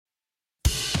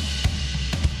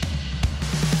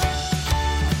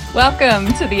Welcome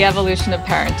to the Evolution of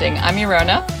Parenting. I'm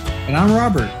Yorona. And I'm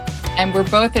Robert. And we're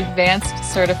both advanced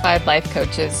certified life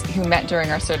coaches who met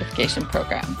during our certification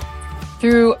program.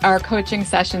 Through our coaching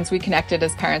sessions, we connected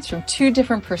as parents from two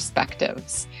different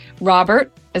perspectives.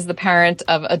 Robert is the parent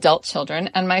of adult children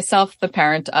and myself, the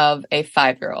parent of a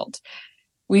 5-year-old.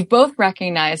 We've both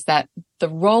recognized that the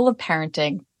role of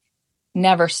parenting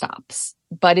never stops,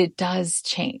 but it does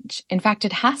change. In fact,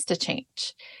 it has to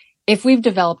change. If we've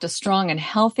developed a strong and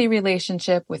healthy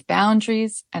relationship with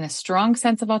boundaries and a strong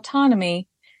sense of autonomy,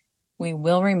 we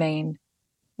will remain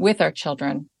with our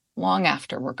children long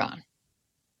after we're gone.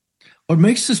 What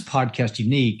makes this podcast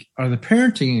unique are the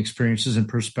parenting experiences and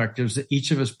perspectives that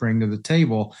each of us bring to the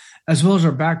table, as well as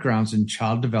our backgrounds in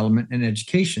child development and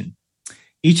education.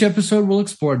 Each episode will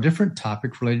explore a different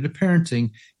topic related to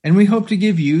parenting, and we hope to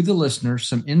give you, the listener,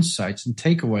 some insights and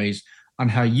takeaways on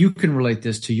how you can relate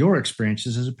this to your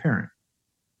experiences as a parent.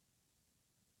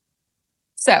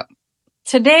 So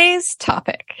today's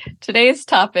topic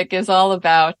is all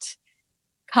about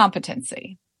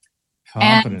competency.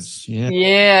 Competency.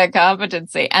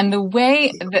 And the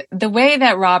way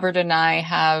that Robert and I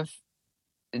have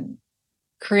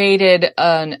created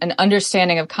an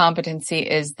understanding of competency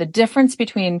is the difference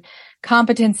between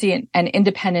competency and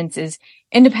independence is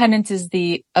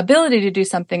the ability to do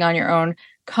something on your own.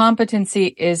 Competency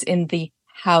is in the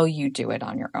how you do it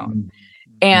on your own.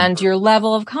 Mm-hmm. And your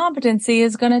level of competency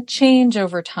is going to change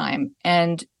over time.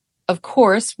 And of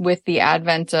course, with the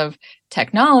advent of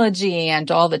technology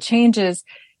and all the changes,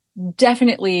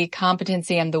 definitely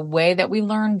competency and the way that we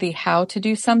learn the how to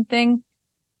do something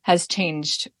has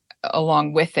changed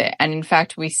along with it. And in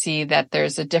fact, we see that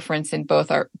there's a difference in both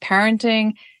our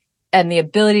parenting and the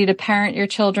ability to parent your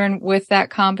children with that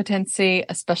competency,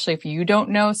 especially if you don't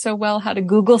know so well how to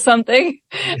Google something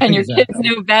and your kids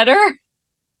know better.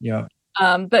 Yeah.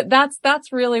 But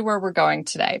that's really where we're going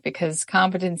today, because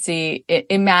competency,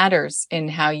 it matters in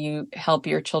how you help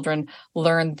your children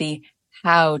learn the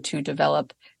how to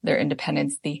develop their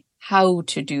independence, the how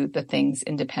to do the things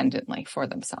independently for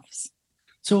themselves.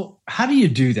 So how do you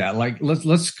do that? Like,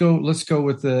 let's go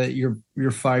with your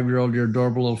 5-year-old, your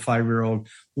adorable little 5-year-old.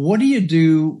 What do you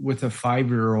do with a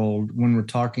 5-year-old when we're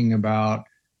talking about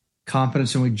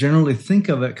competence? And we generally think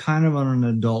of it kind of on an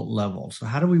adult level. So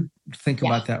how do we think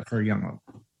about that for a young one?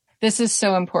 This is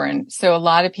so important. So a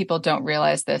lot of people don't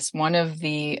realize this. One of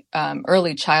the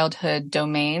early childhood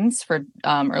domains for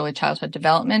early childhood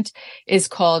development is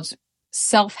called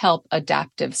self-help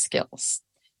adaptive skills.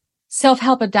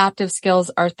 Self-help adaptive skills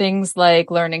are things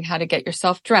like learning how to get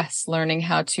yourself dressed, learning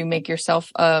how to make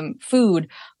yourself food,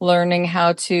 learning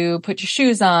how to put your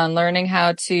shoes on, learning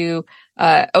how to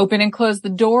open and close the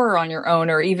door on your own,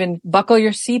 or even buckle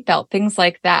your seatbelt, things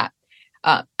like that.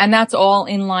 And that's all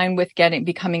in line with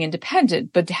becoming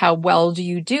independent. But how well do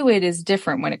you do it is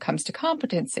different when it comes to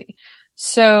competency.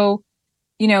 So,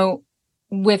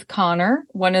 with Connor,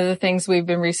 one of the things we've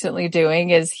been recently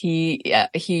doing is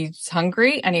he's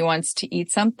hungry and he wants to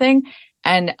eat something.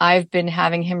 And I've been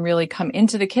having him really come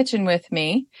into the kitchen with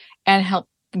me and help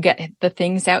get the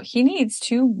things out he needs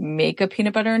to make a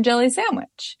peanut butter and jelly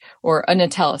sandwich or a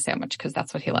Nutella sandwich, because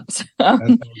that's what he loves.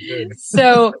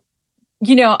 So,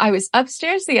 I was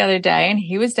upstairs the other day and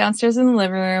he was downstairs in the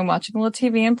living room watching a little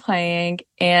TV and playing.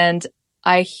 And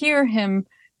I hear him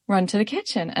run to the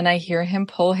kitchen and I hear him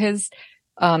pull his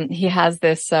he has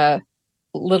this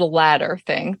little ladder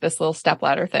thing, this little step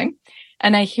ladder thing.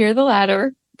 And I hear the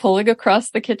ladder pulling across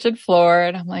the kitchen floor.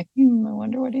 And I'm like, I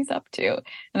wonder what he's up to.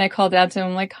 And I called out to him,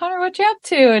 I'm like, Connor, what you up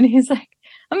to? And he's like,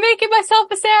 I'm making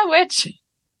myself a sandwich.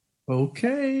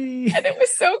 Okay. And it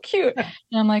was so cute. And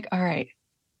I'm like, all right,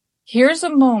 here's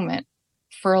a moment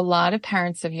for a lot of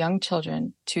parents of young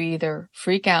children to either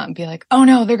freak out and be like, oh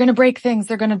no, they're going to break things.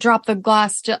 They're going to drop the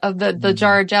glass of the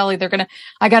jar of jelly.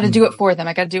 I got to do it for them.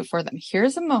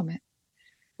 Here's a moment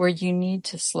where you need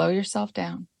to slow yourself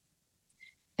down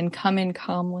and come in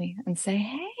calmly and say,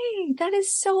 hey, that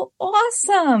is so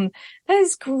awesome. That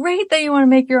is great that you want to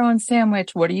make your own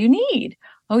sandwich. What do you need?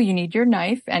 Oh, you need your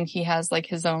knife. And he has like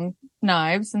his own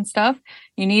knives and stuff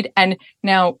and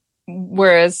now,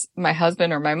 whereas my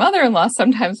husband or my mother-in-law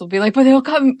sometimes will be like, but he'll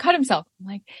cut himself. I'm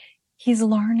like, he's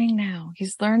learning now.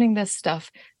 He's learning this stuff.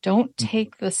 Don't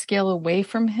take the skill away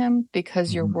from him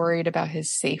because you're worried about his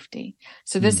safety.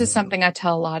 So this is something I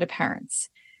tell a lot of parents.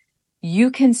 You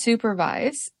can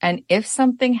supervise, and if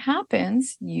something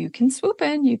happens, you can swoop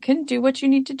in. You can do what you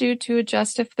need to do to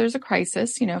adjust if there's a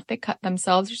crisis, if they cut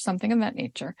themselves or something of that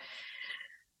nature.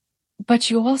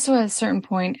 But you also at a certain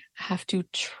point have to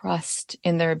trust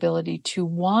in their ability to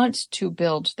want to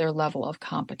build their level of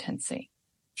competency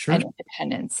and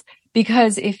independence.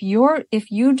 Because if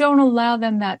you don't allow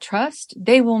them that trust,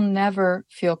 they will never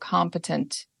feel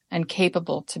competent and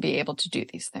capable to be able to do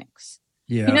these things.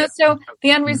 Yeah. So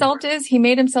the end result is he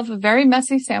made himself a very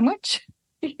messy sandwich,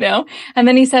 and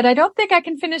then he said, I don't think I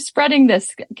can finish spreading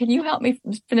this. Can you help me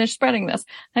finish spreading this?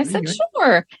 And I said,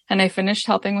 sure. And I finished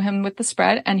helping him with the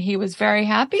spread, and he was very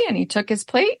happy, and he took his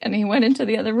plate and he went into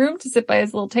the other room to sit by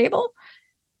his little table.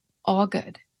 All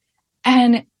good.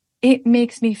 And it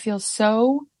makes me feel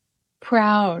so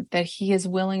proud that he is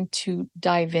willing to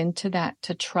dive into that,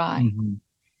 to try. Mm-hmm.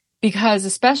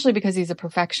 Especially because he's a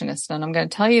perfectionist. And I'm going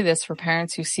to tell you this for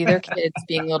parents who see their kids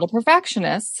being little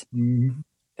perfectionists. Mm-hmm.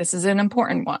 This is an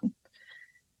important one.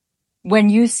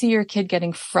 When you see your kid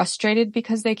getting frustrated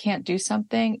because they can't do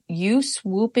something, you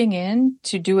swooping in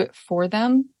to do it for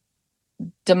them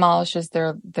demolishes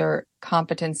their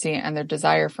competency and their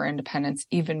desire for independence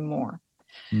even more.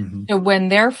 Mm-hmm. So when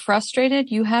they're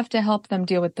frustrated, you have to help them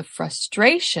deal with the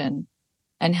frustration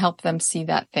and help them see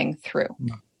that thing through.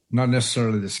 Not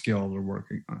necessarily the skill they're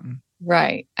working on.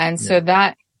 Right. And so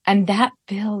that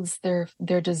builds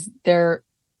their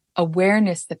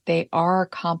awareness that they are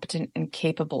competent and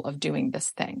capable of doing this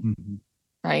thing. Mm-hmm.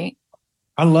 Right.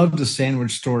 I love the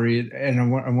sandwich story. And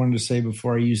I wanted to say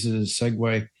before I use it as a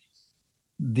segue,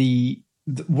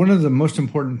 one of the most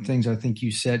important things I think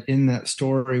you said in that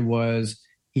story was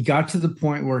he got to the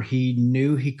point where he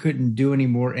knew he couldn't do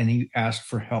anymore and he asked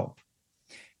for help.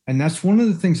 And that's one of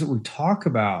the things that we talk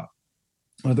about,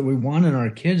 or that we want in our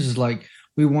kids, is like,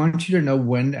 we want you to know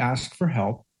when to ask for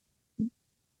help.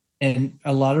 And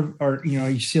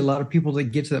you see a lot of people that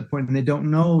get to that point and they don't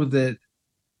know that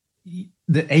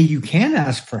you can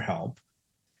ask for help,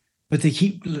 but they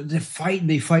fight and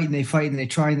they fight and they fight and they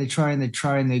try and they try and they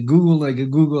try and they Google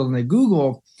and they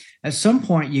Google. At some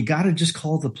point, you got to just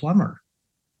call the plumber,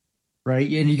 right?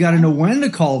 And you got to know when to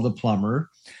call the plumber.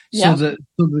 So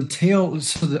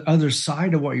the other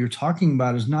side of what you're talking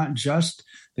about is not just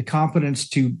the competence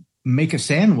to make a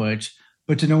sandwich,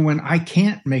 but to know when I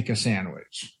can't make a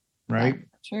sandwich, right?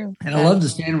 That's true. And I love the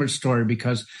sandwich story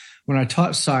because when I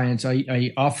taught science,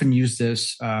 I often use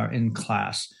this in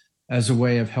class as a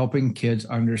way of helping kids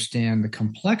understand the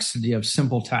complexity of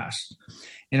simple tasks.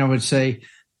 And I would say,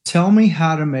 tell me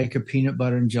how to make a peanut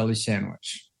butter and jelly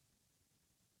sandwich.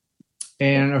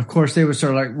 And of course, they would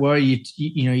start like, well,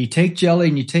 you take jelly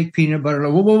and you take peanut butter.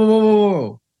 Like,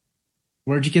 whoa.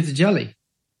 Where'd you get the jelly?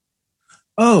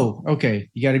 Oh,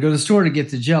 okay. You got to go to the store to get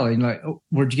the jelly. And like, oh,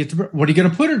 where'd you get what are you going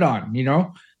to put it on?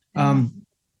 And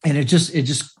it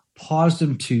just paused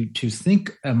them to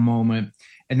think a moment.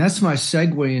 And that's my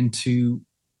segue into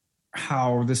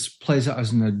how this plays out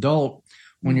as an adult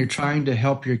when you're trying to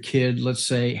help your kid, let's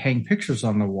say, hang pictures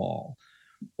on the wall,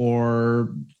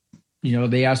 or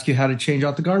they ask you how to change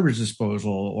out the garbage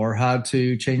disposal, or how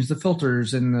to change the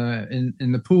filters in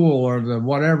the pool, or the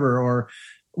whatever, or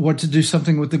what to do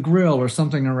something with the grill, or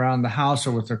something around the house,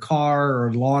 or with their car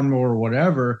or lawnmower or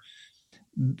whatever.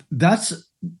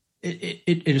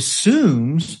 It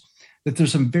assumes that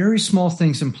there's some very small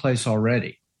things in place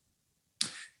already.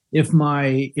 If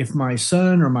my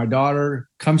son or my daughter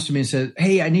comes to me and says,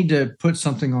 hey, I need to put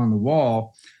something on the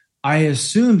wall, I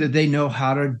assume that they know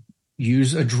how to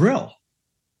use a drill,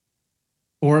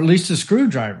 or at least a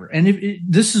screwdriver. And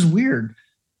this is weird.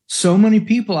 So many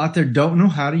people out there don't know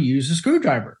how to use a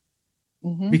screwdriver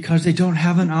because they don't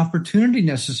have an opportunity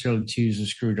necessarily to use a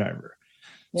screwdriver.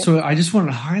 Yep. So I just want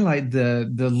to highlight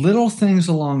the little things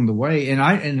along the way.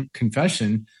 And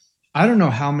confession, I don't know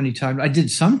how many times I did.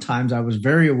 Sometimes I was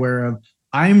very aware of,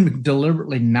 I'm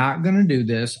deliberately not going to do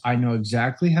this. I know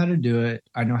exactly how to do it.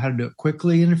 I know how to do it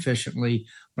quickly and efficiently,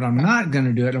 but I'm not going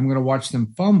to do it. I'm going to watch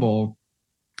them fumble.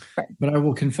 Right. But I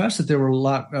will confess that there were a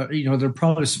lot, there are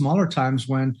probably smaller times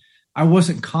when I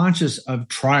wasn't conscious of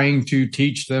trying to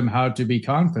teach them how to be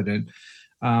confident.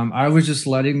 I was just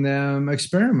letting them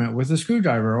experiment with a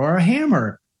screwdriver or a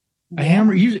hammer. A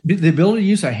hammer, the ability to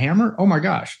use a hammer. Oh my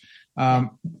gosh.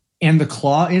 And the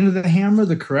claw into the hammer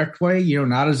the correct way,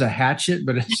 not as a hatchet,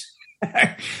 but it's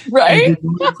right.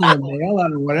 A nail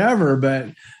out or whatever. But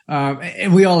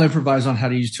and we all improvise on how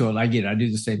to use tools. I get it. I do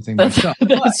the same thing myself.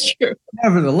 That's true.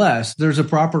 Nevertheless, there's a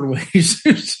proper way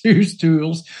to use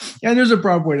tools, and there's a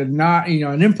proper way to not,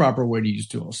 an improper way to use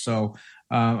tools. So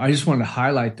I just wanted to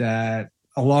highlight that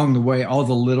along the way, all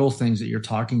the little things that you're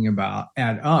talking about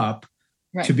add up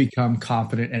to become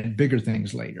competent at bigger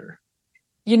things later.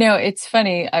 It's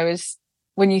funny.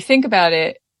 When you think about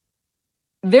it,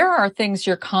 there are things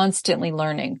you're constantly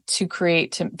learning to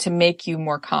create to make you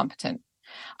more competent.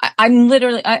 I'm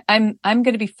going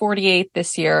to be 48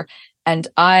 this year. And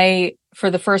I, for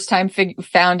the first time,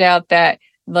 found out that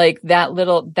like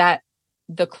that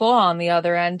the claw on the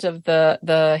other end of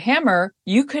the hammer,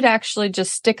 you could actually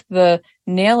just stick the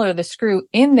nail or the screw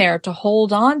in there to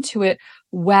hold on to it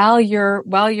while you're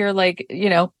like,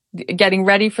 getting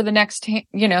ready for the next,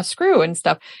 screw and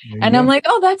stuff. And I'm like,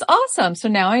 oh, that's awesome. So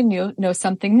now I know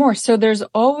something more. So there's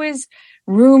always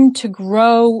room to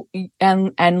grow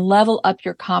and level up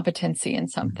your competency in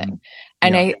something.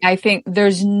 And I think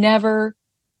there's never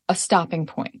a stopping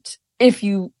point if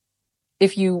you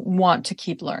want to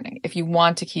keep learning, if you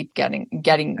want to keep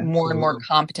getting more and more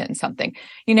competent in something.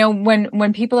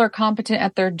 When people are competent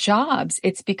at their jobs,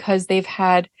 it's because they've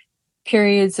had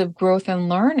periods of growth and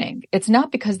learning. It's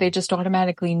not because they just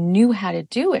automatically knew how to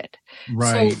do it.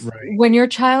 Right. When your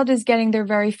child is getting their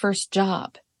very first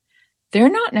job, they're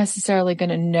not necessarily going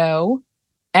to know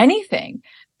anything,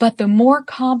 but the more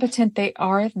competent they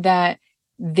are, that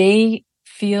they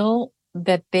feel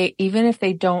that even if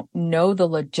they don't know the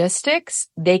logistics,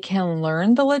 they can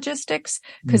learn the logistics,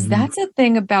 because that's a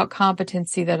thing about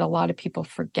competency that a lot of people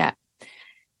forget.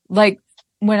 Like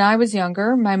when I was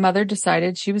younger, my mother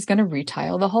decided she was going to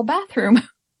retile the whole bathroom.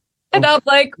 And I'm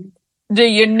like, do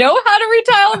you know how to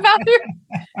retile a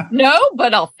bathroom? No,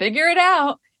 but I'll figure it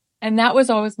out. And that was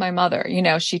always my mother.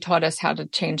 She taught us how to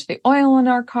change the oil in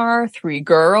our car, 3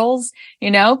 girls,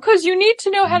 because you need to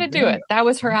know how to do it. That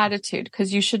was her attitude,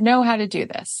 because you should know how to do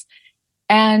this.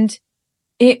 And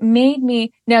it made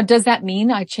me, now, does that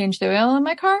mean I change the oil in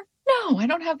my car? No, I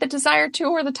don't have the desire to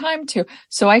or the time to.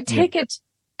 So I take it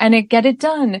and get it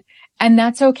done. And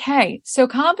that's okay. So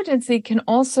competency can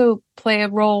also play a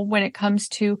role when it comes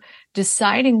to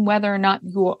deciding whether or not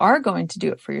you are going to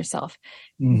do it for yourself.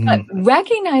 But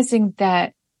recognizing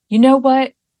that,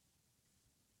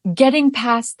 getting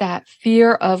past that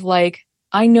fear of like,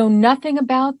 I know nothing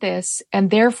about this, and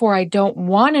therefore I don't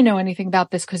want to know anything about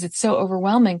this because it's so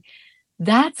overwhelming.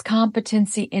 That's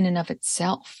competency in and of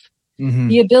itself.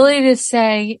 The ability to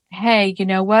say, hey, you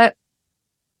know what?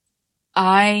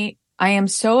 I am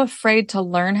so afraid to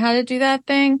learn how to do that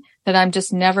thing that I'm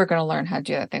just never going to learn how to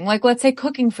do that thing. Like, let's say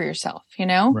cooking for yourself,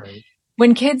 Right.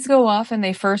 When kids go off and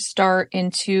they first start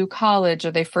into college,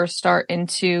 or they first start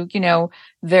into,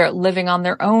 they're living on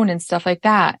their own and stuff like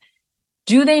that.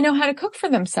 Do they know how to cook for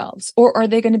themselves, or are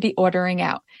they going to be ordering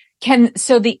out?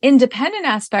 So the independent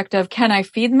aspect of, can I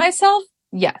feed myself?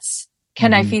 Yes.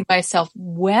 Can I feed myself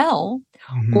well?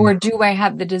 Or do I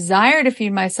have the desire to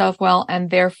feed myself well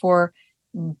and therefore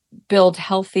build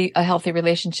a healthy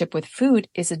relationship with food?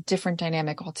 Is a different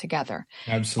dynamic altogether.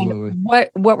 Absolutely. And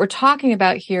what we're talking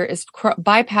about here is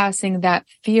bypassing that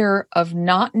fear of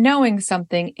not knowing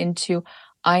something into,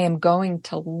 I am going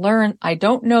to learn. I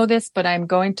don't know this, but I'm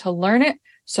going to learn it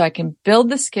so I can build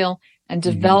the skill and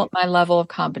develop my level of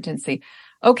competency.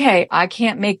 Okay, I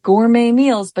can't make gourmet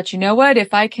meals, but you know what?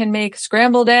 If I can make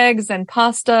scrambled eggs and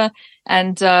pasta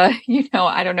and, I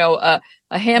don't know, a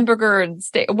hamburger and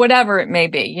steak, whatever it may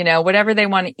be, whatever they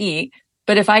want to eat.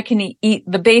 But if I can eat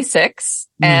the basics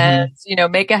and,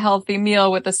 make a healthy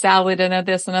meal with a salad and a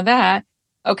this and a that,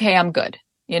 okay, I'm good,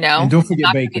 And don't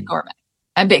forget bacon.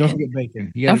 And bacon. Don't forget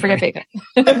bacon. Don't forget bacon.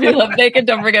 If you love bacon,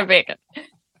 don't forget bacon.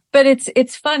 But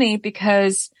it's funny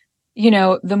because,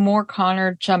 the more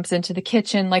Connor jumps into the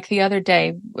kitchen, like the other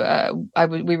day,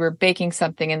 we were baking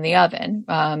something in the oven.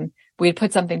 We had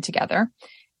put something together,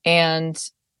 and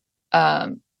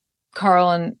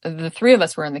Carl and the 3 of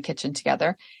us were in the kitchen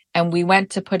together, and we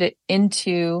went to put it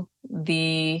into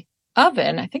the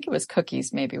oven. I think it was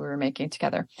cookies maybe we were making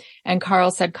together. And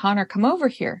Carl said, Connor, come over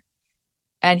here.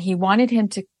 And he wanted him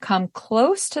to come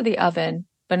close to the oven,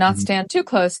 but not stand too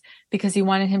close, because he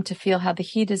wanted him to feel how the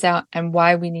heat is out and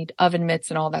why we need oven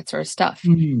mitts and all that sort of stuff.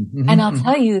 And I'll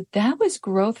tell you, that was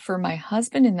growth for my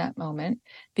husband in that moment,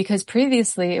 because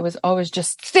previously it was always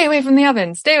just stay away from the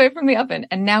oven, stay away from the oven.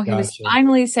 And now he was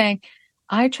finally saying,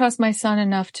 I trust my son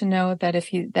enough to know that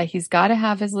he's got to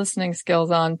have his listening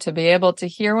skills on to be able to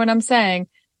hear what I'm saying.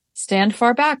 Stand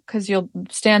far back, because you'll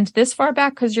stand this far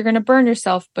back because you're going to burn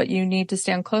yourself, but you need to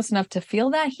stand close enough to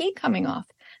feel that heat coming off.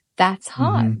 That's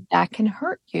hot. That can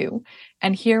hurt you.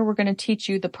 And here we're going to teach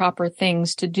you the proper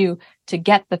things to do to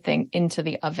get the thing into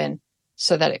the oven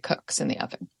so that it cooks in the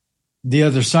oven. The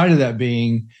other side of that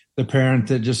being the parent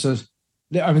that just says,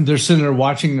 they're sitting there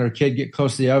watching their kid get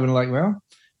close to the oven, like, well,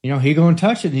 he's going to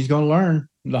touch it and he's going to learn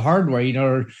the hard way,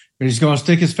 or he's going to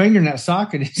stick his finger in that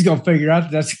socket and he's going to figure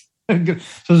out that's good.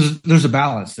 So there's a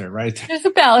balance there, right? There's a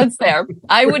balance there.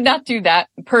 I would not do that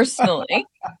personally.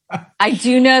 I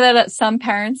do know that some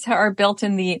parents are built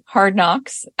in the hard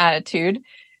knocks attitude,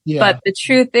 but the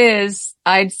truth is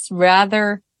I'd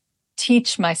rather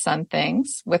teach my son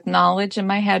things with knowledge in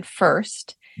my head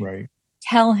first. Right.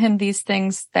 tell him these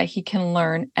things that he can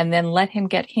learn, and then let him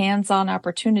get hands-on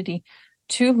opportunity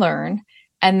to learn.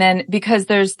 And then, because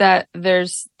there's that,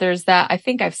 I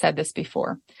think I've said this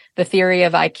before, the theory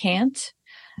of I can't,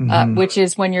 which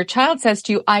is when your child says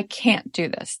to you, I can't do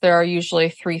this, there are usually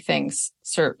three things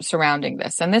surrounding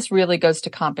this. And this really goes to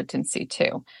competency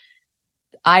too.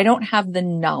 I don't have the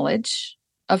knowledge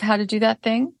of how to do that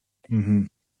thing.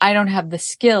 I don't have the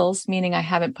skills, meaning I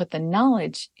haven't put the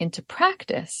knowledge into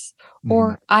practice,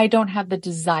 or I don't have the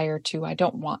desire to, I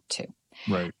don't want to.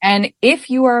 Right. And if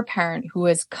you are a parent who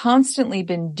has constantly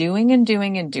been doing and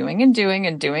doing and doing and doing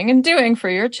and doing and doing for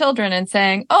your children and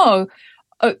saying, oh,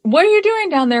 what are you doing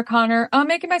down there, Connor? I'm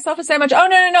making myself a sandwich. Oh,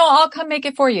 no, I'll come make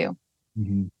it for you.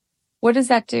 What does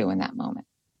that do in that moment?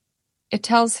 It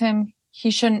tells him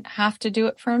he shouldn't have to do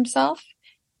it for himself.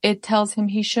 It tells him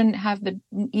he shouldn't have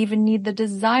even need the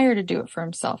desire to do it for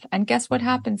himself. And guess what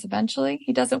happens eventually?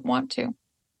 He doesn't want to.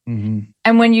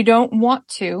 And when you don't want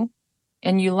to,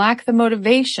 and you lack the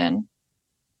motivation,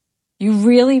 you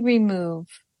really remove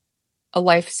a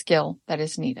life skill that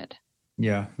is needed.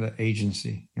 Yeah, the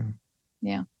agency.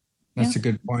 Yeah. That's a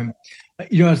good point. I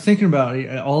was thinking about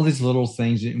all these little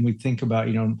things, and we think about,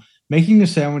 making a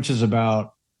sandwich is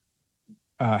about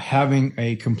having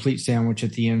a complete sandwich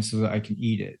at the end so that I can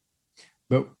eat it.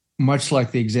 But much like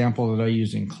the example that I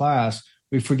use in class,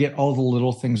 we forget all the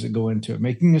little things that go into it.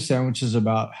 Making a sandwich is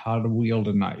about how to wield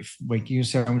a knife. Making a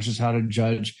sandwich is how to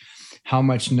judge how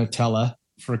much Nutella,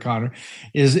 for Connor,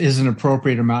 is an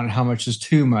appropriate amount and how much is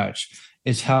too much.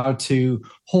 It's how to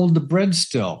hold the bread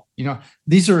still.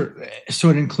 These are, so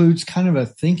it includes kind of a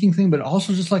thinking thing, but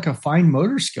also just like a fine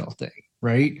motor skill thing,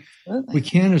 right? Absolutely. We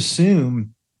can't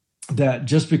assume that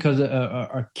just because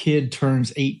a kid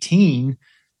turns 18,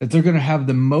 that they're going to have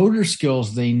the motor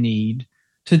skills they need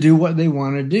to do what they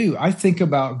want to do. I think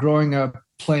about growing up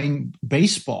playing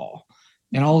baseball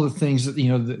and all the things that,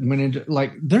 that went into,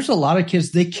 like, there's a lot of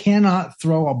kids, they cannot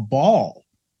throw a ball.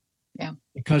 Yeah.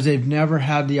 Because they've never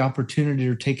had the opportunity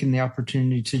or taken the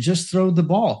opportunity to just throw the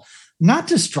ball, not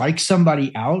to strike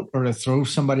somebody out or to throw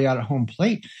somebody out at home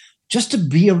plate, just to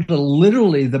be able to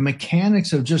literally the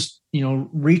mechanics of just,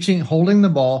 reaching, holding the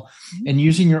ball and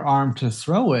using your arm to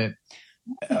throw it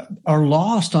are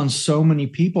lost on so many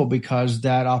people, because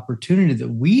that opportunity that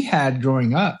we had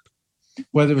growing up,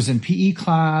 whether it was in PE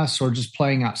class or just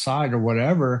playing outside or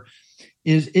whatever,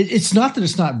 it's not that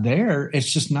it's not there.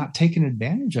 It's just not taken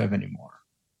advantage of anymore.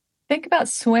 Think about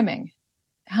swimming.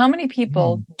 How many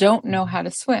people don't know how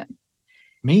to swim?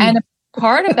 Me. And a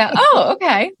part of that, oh,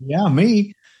 okay. Yeah,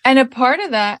 me. And a part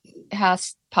of that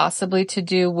has possibly to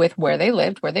do with where they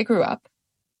lived, where they grew up,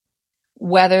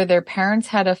 whether their parents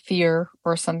had a fear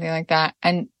or something like that,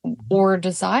 or a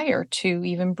desire to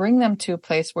even bring them to a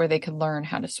place where they could learn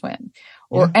how to swim,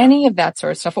 or any of that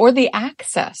sort of stuff, or the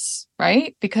access,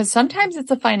 right? Because sometimes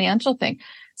it's a financial thing.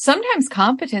 Sometimes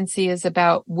competency is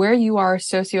about where you are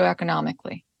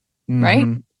socioeconomically, right?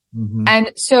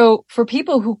 And so for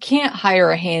people who can't hire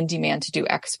a handyman to do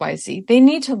X, Y, Z, they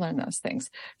need to learn those things.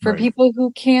 For people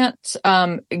who can't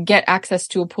get access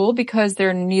to a pool because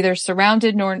they're neither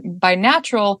surrounded nor by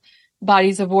natural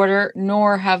bodies of water,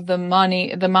 nor have the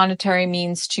monetary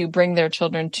means to bring their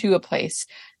children to a place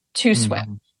to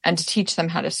swim and to teach them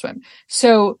how to swim.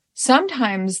 So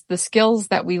sometimes the skills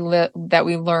that we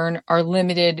learn are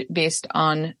limited based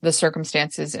on the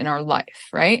circumstances in our life,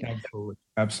 right?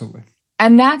 Absolutely.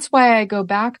 And that's why I go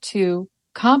back to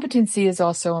competency is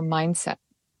also a mindset.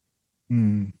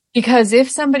 Because if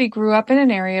somebody grew up in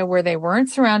an area where they weren't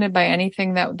surrounded by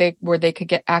anything where they could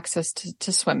get access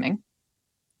to swimming,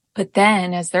 but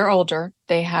then as they're older,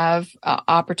 they have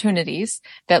opportunities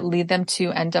that lead them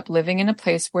to end up living in a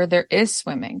place where there is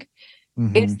swimming.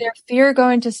 Is their fear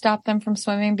going to stop them from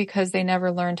swimming because they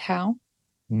never learned how?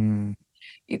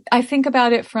 I think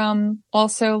about it from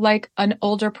also like an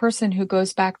older person who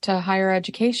goes back to higher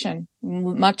education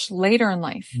much later in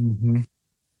life.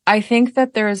 I think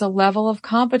that there is a level of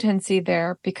competency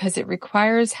there because it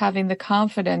requires having the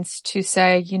confidence to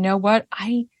say, you know what,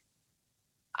 I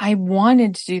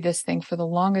wanted to do this thing for the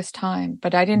longest time,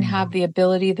 but I didn't have the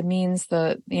ability, the means,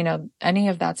 any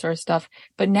of that sort of stuff.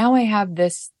 But now I have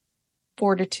this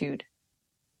fortitude,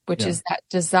 which is that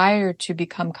desire to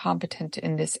become competent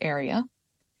in this area.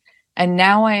 And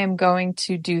now I am going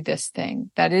to do this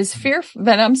thing that is fearful,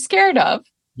 that I'm scared of.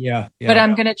 But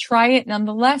I'm going to try it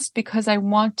nonetheless because I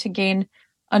want to gain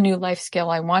a new life skill.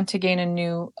 I want to gain a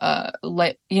new, a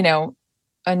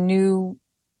new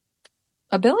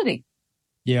ability.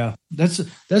 Yeah, that's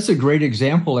a great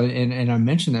example. And I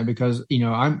mentioned that because,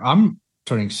 I'm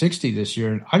turning 60 this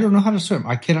year and I don't know how to swim.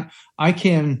 I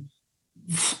can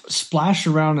splash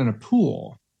around in a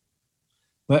pool,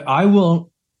 but I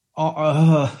will.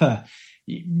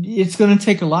 It's going to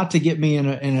take a lot to get me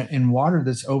in water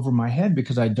that's over my head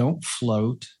because I don't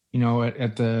float.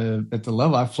 At the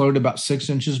level, I float about 6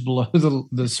 inches below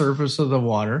the surface of the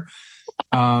water.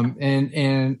 But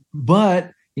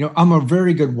I'm a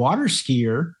very good water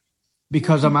skier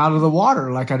because I'm out of the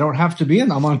water. Like I don't have to be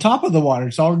I'm on top of the water.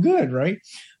 It's all good, right?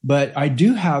 But I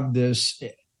do have this.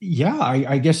 Yeah,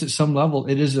 I guess at some level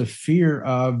it is a fear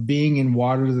of being in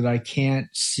water that I can't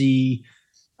see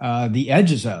the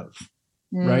edges of,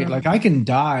 right? Like I can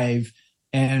dive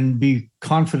and be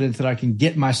confident that I can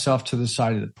get myself to the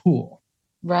side of the pool.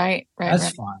 Right.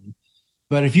 That's fine.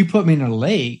 But if you put me in a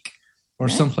lake or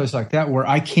someplace like that where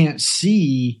I can't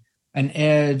see an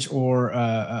edge or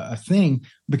a thing,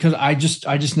 because I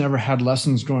just never had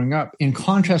lessons growing up. In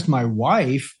contrast, my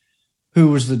wife, who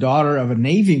was the daughter of a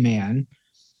Navy man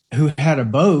who had a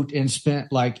boat and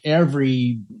spent like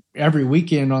every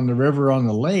weekend on the river, on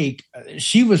the lake,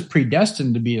 she was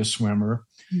predestined to be a swimmer.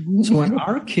 So when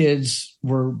our kids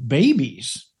were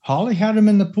babies, Holly had them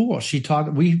in the pool. She taught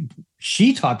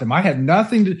them. I had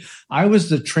nothing to. I was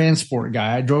the transport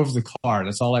guy. I drove the car.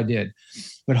 That's all I did.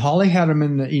 But Holly had them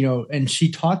in and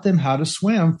she taught them how to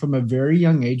swim from a very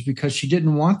young age because she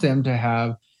didn't want them to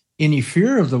have any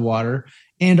fear of the water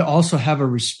and to also have a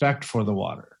respect for the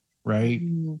water. Right.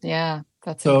 Yeah.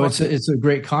 That's so important. It's a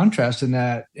great contrast in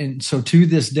that. And so to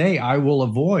this day, I will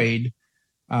avoid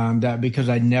that because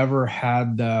I never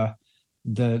had the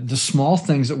small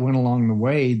things that went along the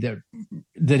way that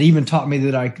even taught me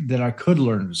that I could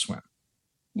learn to swim.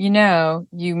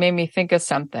 You made me think of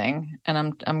something,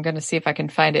 and I'm going to see if I can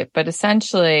find it. But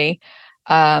essentially,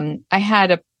 I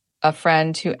had a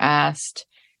friend who asked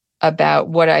about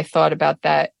what I thought about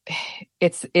that.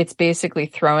 It's basically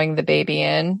throwing the baby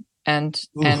in, and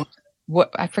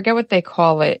what I forget what they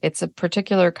call it. It's a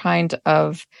particular kind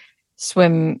of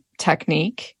swim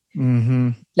technique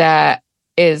that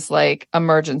is like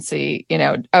emergency.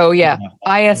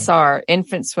 ISR,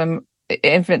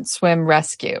 infant swim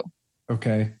rescue.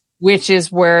 Okay. Which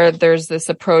is where there's this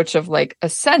approach of like,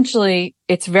 essentially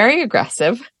it's very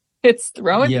aggressive. It's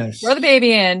throw the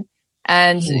baby in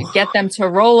and get them to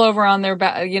roll over on their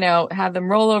back, have them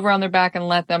roll over on their back and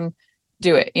let them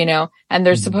do it, and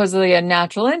there's supposedly a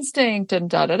natural instinct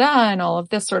and and all of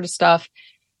this sort of stuff.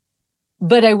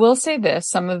 But I will say this,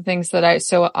 some of the things that I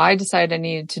decided I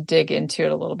needed to dig into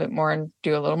it a little bit more and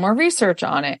do a little more research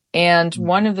on it. And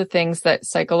one of the things that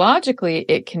psychologically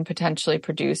it can potentially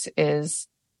produce is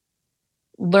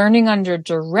learning under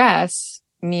duress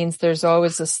means there's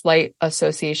always a slight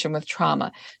association with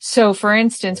trauma. So for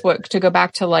instance, to go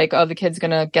back to like, the kid's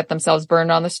going to get themselves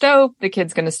burned on the stove, the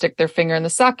kid's going to stick their finger in the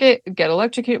socket, get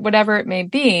electrocuted, whatever it may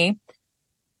be.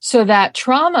 So that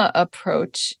trauma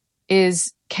approach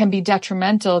can be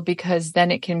detrimental because then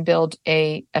it can build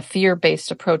a fear-based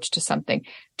approach to something.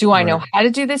 Do I know how to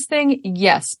do this thing?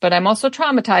 Yes, but I'm also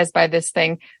traumatized by this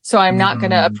thing. So I'm not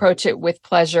going to approach it with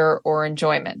pleasure or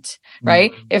enjoyment,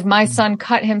 right? If my son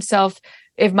cut himself,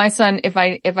 if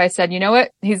I said, you know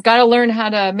what, he's got to learn how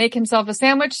to make himself a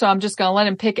sandwich. So I'm just going to let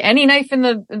him pick any knife in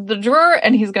the drawer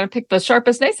and he's going to pick the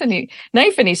sharpest knife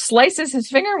and he slices his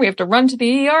finger. We have to run to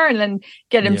the ER and then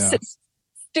get him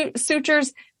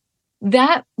sutures.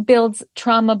 That builds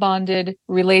trauma bonded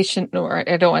relation, or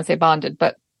I don't want to say bonded,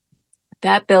 but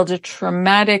that builds a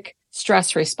traumatic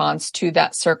stress response to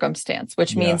that circumstance,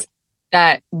 which means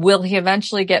that will he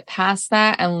eventually get past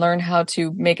that and learn how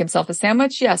to make himself a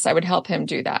sandwich? Yes, I would help him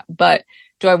do that. But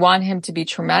do I want him to be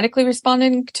traumatically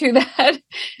responding to that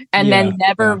and then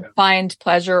never find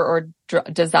pleasure or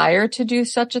desire to do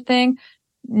such a thing?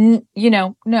 No,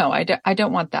 I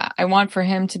don't want that. I want for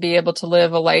him to be able to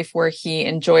live a life where he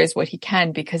enjoys what he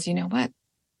can, because you know what?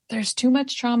 There's too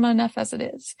much trauma enough as it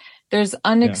is. There's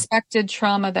unexpected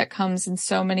trauma that comes in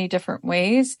so many different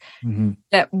ways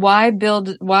that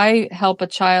why help a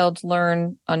child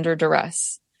learn under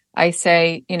duress? I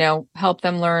say, help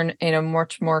them learn in a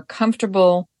much more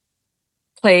comfortable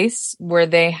place where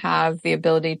they have the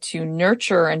ability to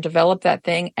nurture and develop that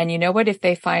thing. And you know what? If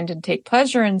they find and take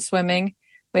pleasure in swimming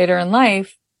later in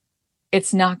life,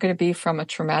 it's not going to be from a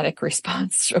traumatic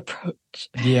response approach.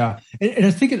 Yeah. And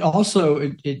I think it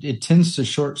also, it tends to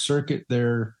short circuit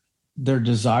their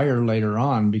desire later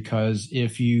on, because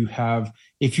and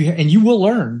you will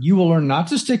learn not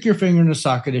to stick your finger in the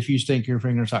socket if you stick your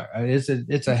finger in the socket.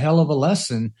 It's a hell of a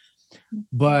lesson,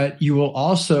 but you will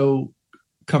also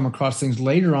come across things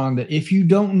later on that if you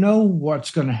don't know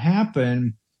what's going to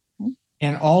happen,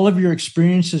 and all of your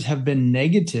experiences have been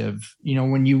negative,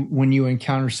 when you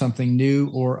encounter something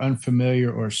new or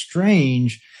unfamiliar or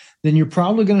strange, then you're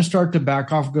probably going to start to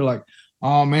back off and go like,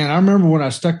 oh man, I remember when I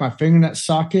stuck my finger in that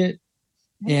socket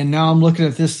and now I'm looking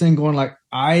at this thing going like,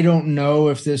 I don't know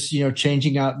if this,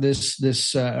 changing out this,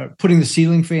 putting the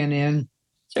ceiling fan in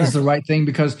is the right thing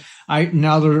because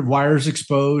now the wire's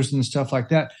exposed and stuff like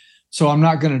that. So I'm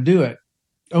not going to do it.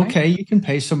 Okay. Right. You can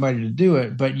pay somebody to do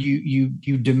it, but you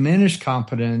diminish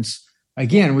competence.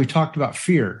 Again, we talked about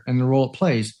fear and the role it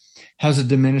plays has a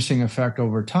diminishing effect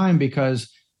over time,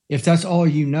 because if that's all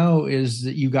you know is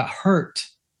that you got hurt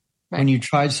when you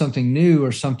tried something new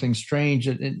or something strange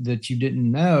that you didn't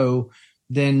know,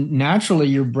 then naturally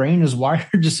your brain is wired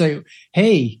to say,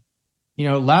 hey,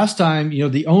 last time,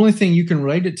 the only thing you can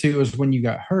relate it to is when you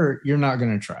got hurt. You're not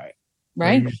going to try it.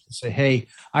 Right. Say, hey,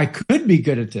 I could be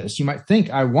good at this. You might think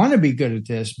I want to be good at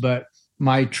this, but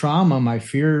my trauma, my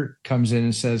fear comes in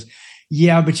and says,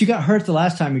 yeah, but you got hurt the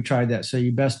last time you tried that. So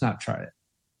you best not try it.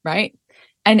 Right.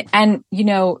 And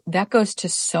that goes to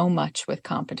so much with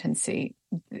competency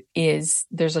is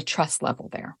there's a trust level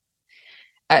there.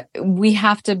 We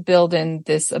have to build in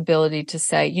this ability to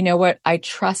say, you know what, I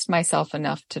trust myself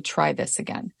enough to try this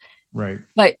again. Right.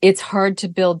 But it's hard to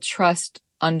build trust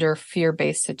under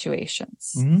fear-based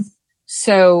situations. Mm-hmm.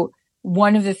 So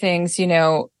one of the things,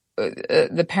 the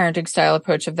parenting style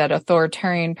approach of that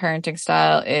authoritarian parenting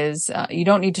style is you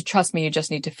don't need to trust me, you just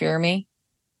need to fear me.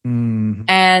 Mm-hmm.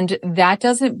 And that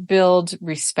doesn't build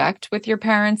respect with your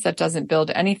parents. That doesn't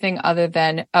build anything other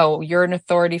than, oh, you're an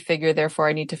authority figure, therefore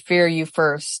I need to fear you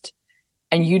first,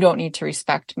 and you don't need to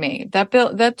respect me.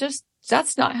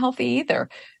 That's not healthy either.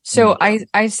 So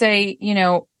I say,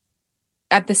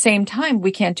 at the same time,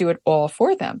 we can't do it all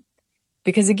for them.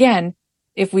 Because again,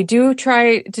 if we do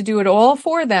try to do it all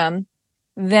for them,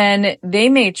 then they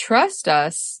may trust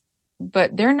us,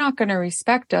 but they're not going to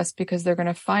respect us because they're going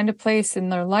to find a place in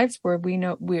their lives where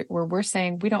where we're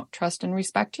saying we don't trust and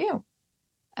respect you.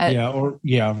 Right.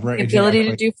 The ability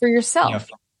to do for yourself.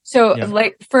 Yeah. So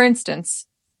like, for instance,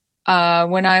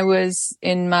 when I was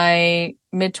in my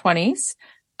mid-20s,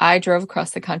 I drove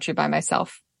across the country by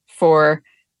myself for,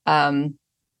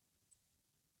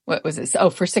 what was this?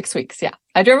 Oh, for 6 weeks. Yeah.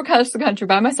 I drove across the country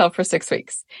by myself for 6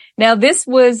 weeks. Now, this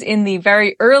was in the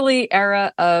very early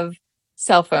era of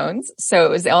cell phones. So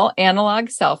it was all analog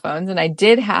cell phones. And I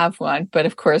did have one, but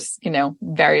of course,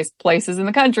 various places in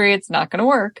the country, it's not going to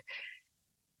work.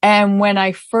 And when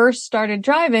I first started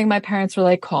driving, my parents were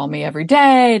like, call me every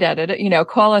day,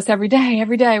 call us every day.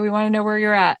 We want to know where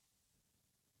you're at.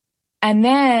 And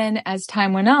then as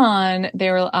time went on,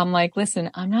 I'm like, listen,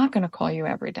 I'm not going to call you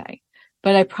every day,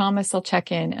 but I promise I'll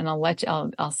check in and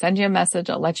I'll send you a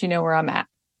message. I'll let you know where I'm at.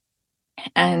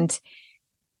 And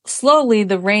slowly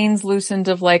the reins loosened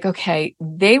of like, okay,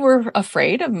 they were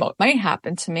afraid of what might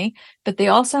happen to me, but they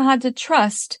also had to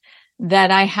trust that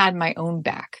I had my own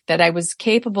back, that I was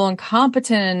capable and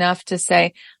competent enough to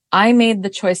say, I made the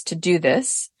choice to do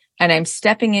this and I'm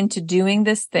stepping into doing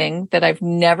this thing that I've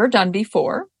never done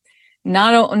before.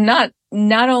 Not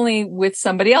only with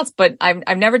somebody else, but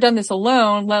I've never done this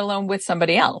alone, let alone with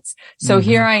somebody else. So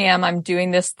here I am, I'm doing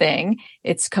this thing.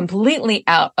 It's completely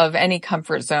out of any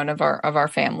comfort zone of our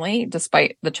family,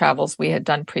 despite the travels we had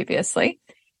done previously.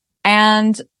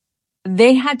 And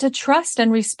they had to trust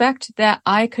and respect that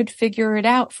I could figure it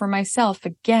out for myself.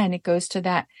 Again, it goes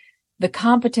to the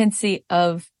competency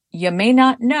of you may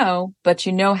not know, but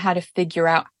you know how to figure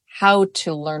out how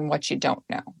to learn what you don't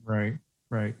know. Right.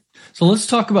 Right. So let's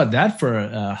talk about that for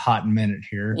a hot minute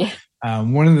here. Yeah.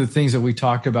 One of the things that we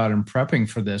talked about in prepping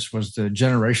for this was the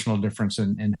generational difference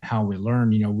in how we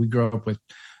learn. We grew up with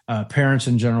parents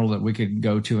in general that we could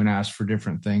go to and ask for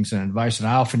different things and advice. And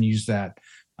I often use that.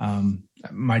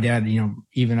 My dad,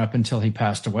 even up until he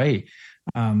passed away,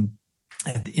 in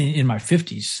my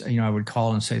 50s, I would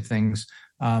call and say things.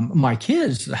 My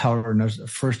kids, however,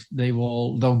 first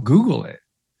they'll Google it.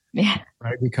 Yeah.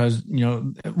 Right. Because,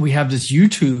 we have this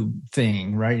YouTube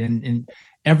thing, right? And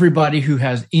everybody who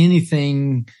has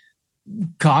anything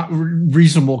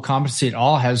reasonable competency at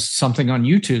all has something on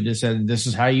YouTube that said, this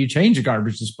is how you change a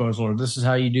garbage disposal, or this is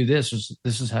how you do this, or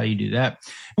this is how you do that.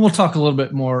 And we'll talk a little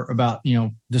bit more about,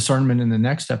 discernment in the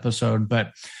next episode,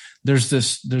 but there's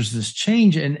this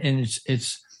change and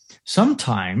it's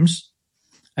sometimes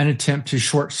an attempt to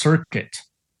short circuit.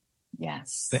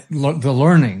 Yes. The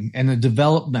learning and the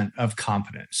development of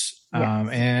competence. Yes.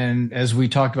 And as we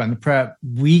talked about in the prep,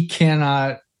 we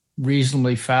cannot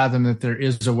reasonably fathom that there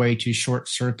is a way to short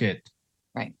circuit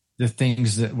the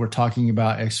things that we're talking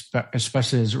about,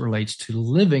 especially as it relates to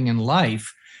living in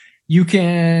life. You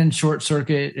can short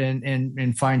circuit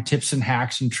and find tips and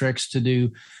hacks and tricks to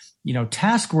do,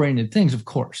 task-oriented things, of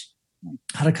course.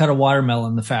 how to cut a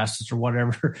watermelon the fastest or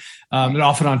whatever, and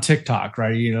often on TikTok,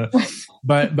 right?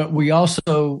 But we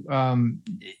also,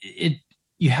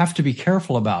 you have to be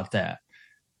careful about that,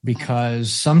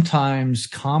 because sometimes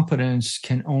competence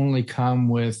can only come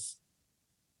with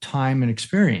time and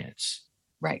experience.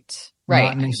 Right.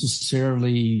 Not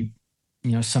necessarily,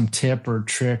 some tip or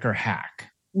trick or hack.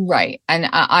 Right. And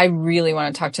I really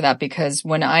want to talk to that, because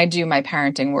when I do my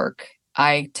parenting work,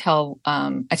 I tell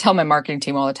my marketing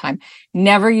team all the time,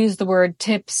 never use the word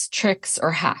tips, tricks,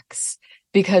 or hacks,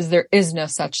 because there is no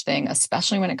such thing,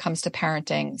 especially when it comes to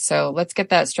parenting. So let's get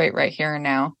that straight right here and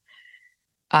now.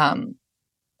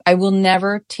 I will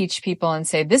never teach people and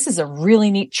say, this is a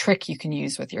really neat trick you can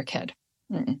use with your kid.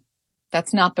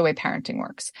 That's not the way parenting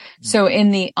works. So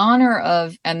in the honor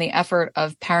of and the effort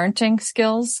of parenting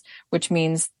skills, which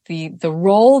means the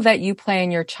role that you play in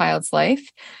your child's life,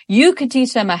 you could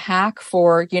teach them a hack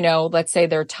for, let's say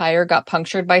their tire got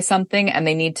punctured by something and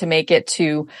they need to make it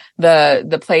to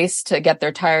the place to get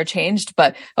their tire changed.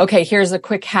 But okay, here's a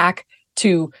quick hack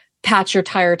to patch your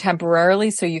tire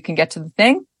temporarily so you can get to the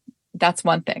thing. That's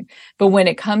one thing. But when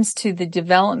it comes to the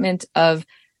development of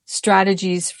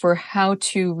strategies for how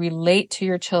to relate to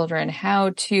your children,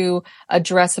 how to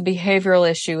address a behavioral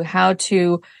issue, how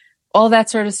to all that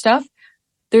sort of stuff,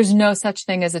 there's no such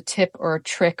thing as a tip or a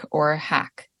trick or a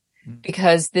hack,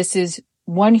 because this is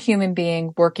one human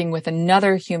being working with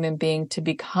another human being to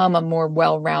become a more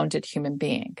well-rounded human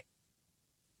being.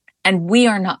 And we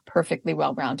are not perfectly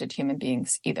well-rounded human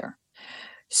beings either.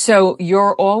 So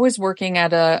you're always working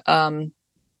at a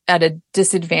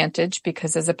disadvantage,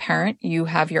 because as a parent, you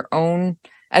have your own,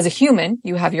 as a human,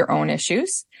 you have your own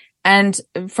issues. And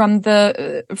from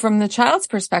the child's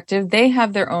perspective, they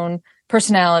have their own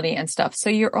personality and stuff. So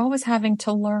you're always having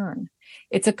to learn.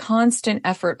 It's a constant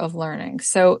effort of learning.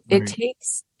 So It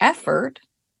takes effort,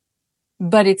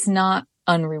 but it's not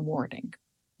unrewarding.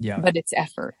 Yeah. But it's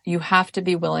effort. You have to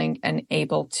be willing and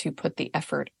able to put the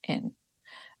effort in.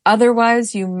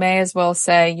 Otherwise, you may as well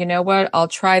say, you know what, I'll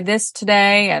try this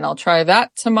today and I'll try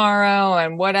that tomorrow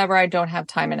and whatever. I don't have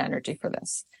time and energy for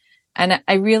this. And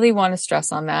I really want to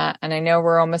stress on that. And I know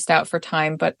we're almost out for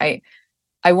time, but I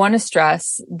want to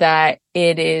stress that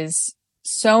it is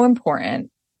so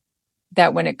important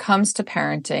that when it comes to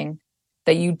parenting,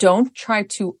 that you don't try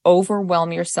to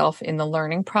overwhelm yourself in the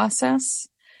learning process.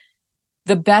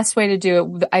 The best way to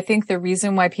do it, I think the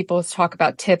reason why people talk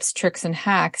about tips, tricks, and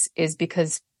hacks is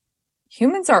because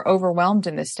humans are overwhelmed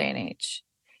in this day and age.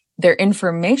 They're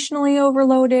informationally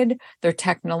overloaded. They're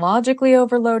technologically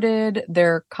overloaded.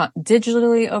 They're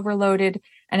digitally overloaded.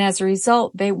 And as a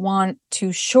result, they want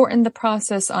to shorten the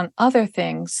process on other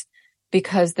things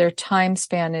because their time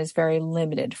span is very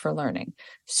limited for learning.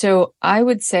 So I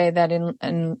would say that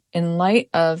in light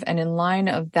of and in line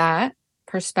of that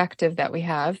perspective that we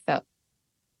have, that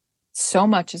so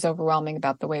much is overwhelming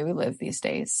about the way we live these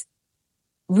days,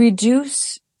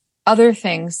 reduce other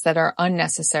things that are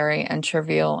unnecessary and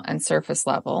trivial and surface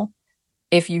level.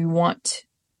 If you want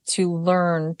to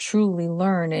learn, truly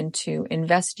learn, and to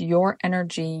invest your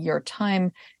energy, your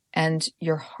time, and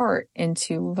your heart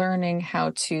into learning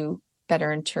how to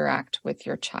better interact with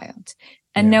your child.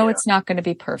 And no, it's not going to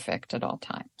be perfect at all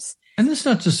times. And that's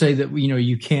not to say that,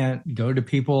 you can't go to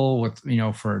people with,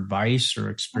 for advice or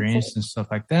experience and stuff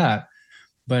like that.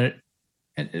 But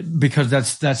because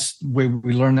that's the way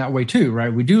we learn that way too,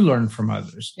 right? We do learn from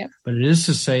others. Yep. But it is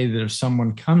to say that if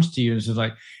someone comes to you and says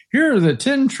like, here are the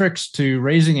 10 tricks to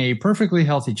raising a perfectly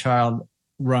healthy child,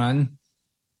 run,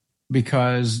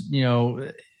 because,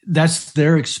 that's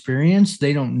their experience.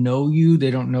 They don't know you.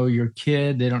 They don't know your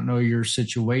kid. They don't know your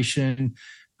situation.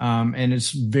 And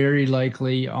it's very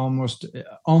likely, almost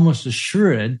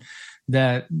assured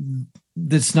that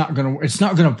it's not going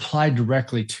to apply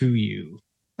directly to you.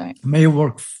 Right. It may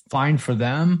work fine for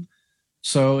them.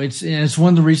 So it's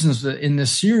one of the reasons that in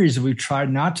this series we've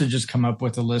tried not to just come up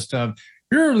with a list of,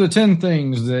 here are the 10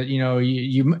 things that,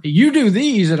 you do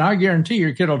these and I guarantee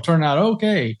your kid will turn out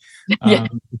okay.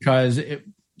 Because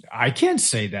I can't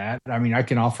say that. I mean, I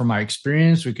can offer my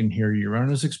experience. We can hear your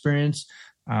own experience.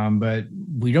 But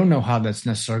we don't know how that's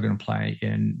necessarily going to play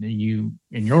in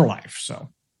your life. So,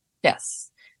 yes,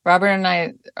 Robert and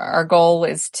I, our goal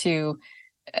is to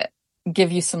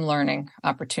give you some learning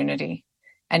opportunity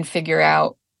and figure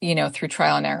out, through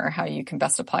trial and error, how you can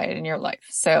best apply it in your life.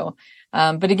 So,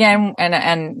 but again,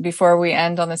 and before we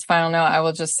end on this final note, I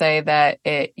will just say that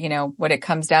what it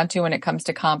comes down to when it comes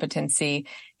to competency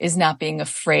is not being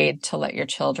afraid to let your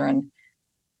children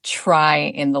try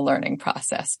in the learning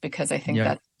process, because I think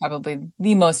that's probably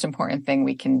the most important thing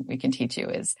we can teach you,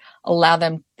 is allow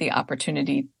them the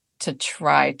opportunity to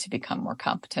try to become more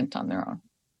competent on their own.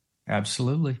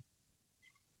 Absolutely.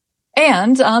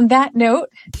 And on that note,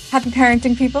 happy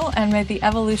parenting, people, and may the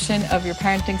evolution of your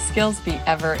parenting skills be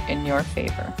ever in your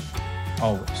favor.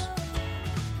 Always.